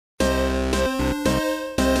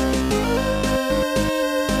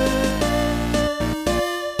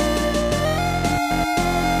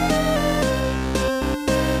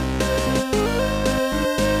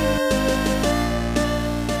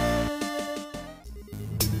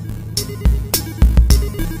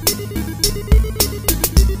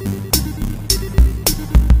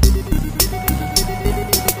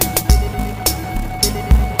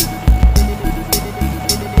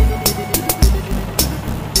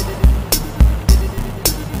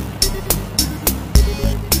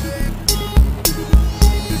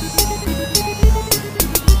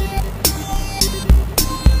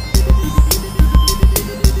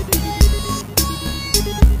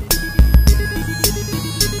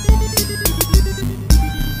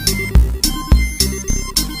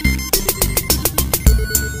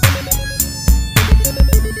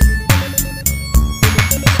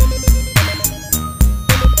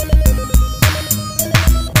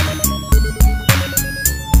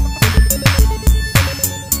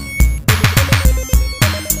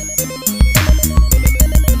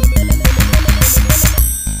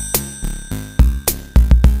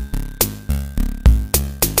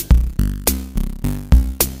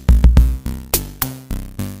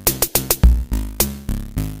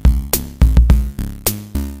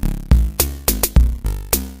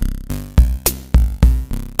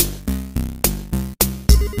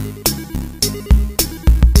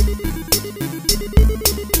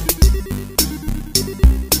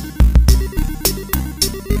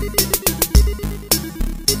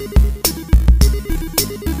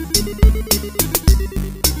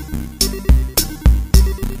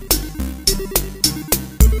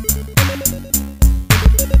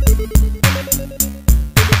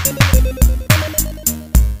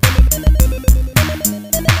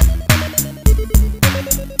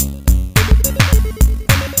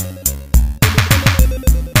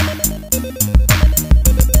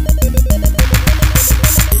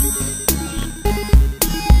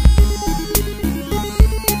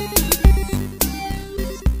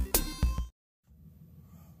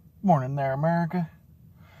morning there, America.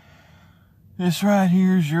 This right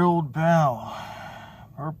here is your old pal,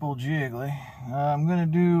 Purple Jiggly. I'm gonna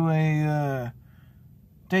do a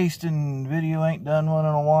tasting video. Ain't done one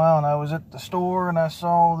in a while, and I was at the store and I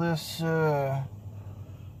saw this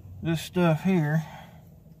this stuff here.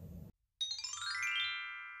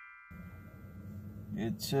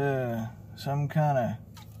 It's some kind of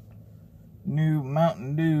new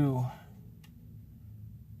Mountain Dew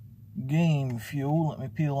game fuel. Let me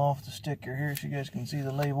peel off the sticker here so you guys can see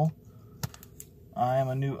the label. I am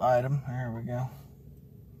a new item. There we go.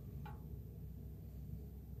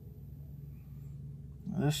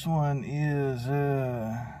 This one is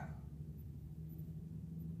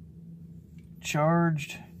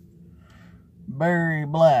charged berry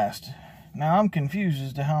blast. Now I'm confused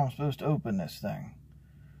as to how I'm supposed to open this thing.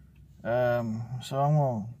 So I'm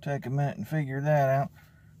going to take a minute and figure that out.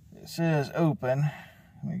 It says open.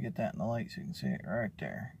 Let me get that in the light so you can see it right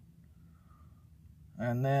there.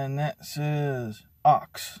 And then that says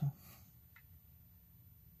Ox.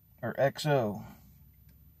 Or XO.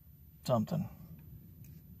 Something.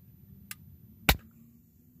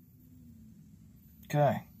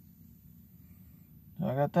 Okay. So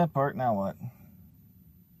I got that part. Now what?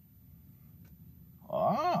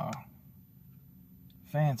 Ah.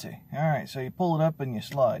 Fancy. Alright, so you pull it up and you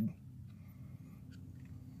slide.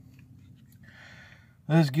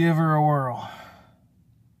 Let's give her a whirl.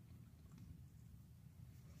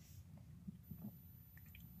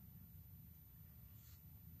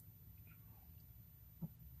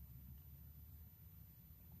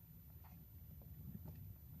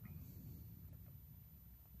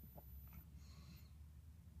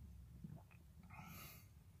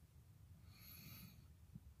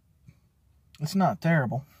 It's not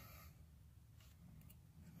terrible.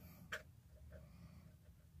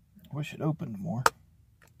 Wish it opened more.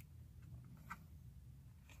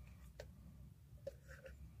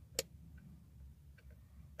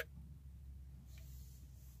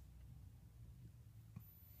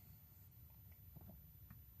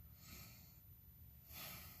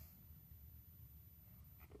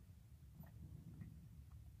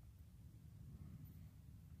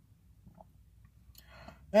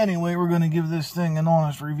 Anyway, we're going to give this thing an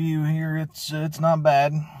honest review here. It's not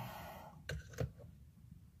bad.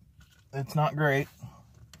 It's not great.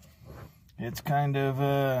 It's kind of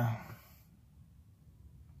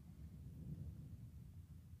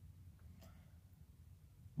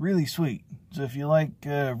really sweet. So if you like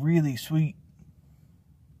really sweet,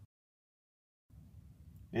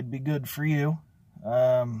 it'd be good for you.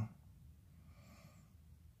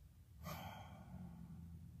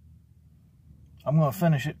 I'm going to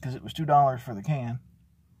finish it because it was $2 for the can.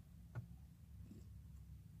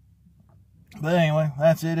 But anyway,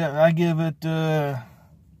 that's it. I give it, we're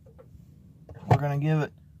going to give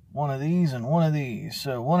it one of these and one of these.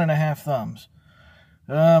 So 1.5 thumbs.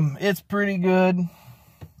 It's pretty good.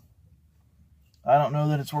 I don't know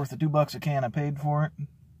that it's worth the $2 a can I paid for it.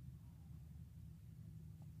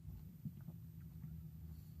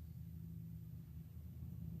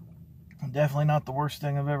 Definitely not the worst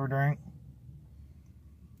thing I've ever drank.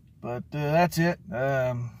 But that's it.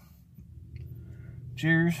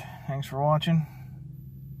 Cheers. Thanks for watching.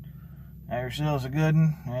 Have yourselves a good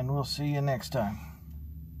one, and we'll see you next time.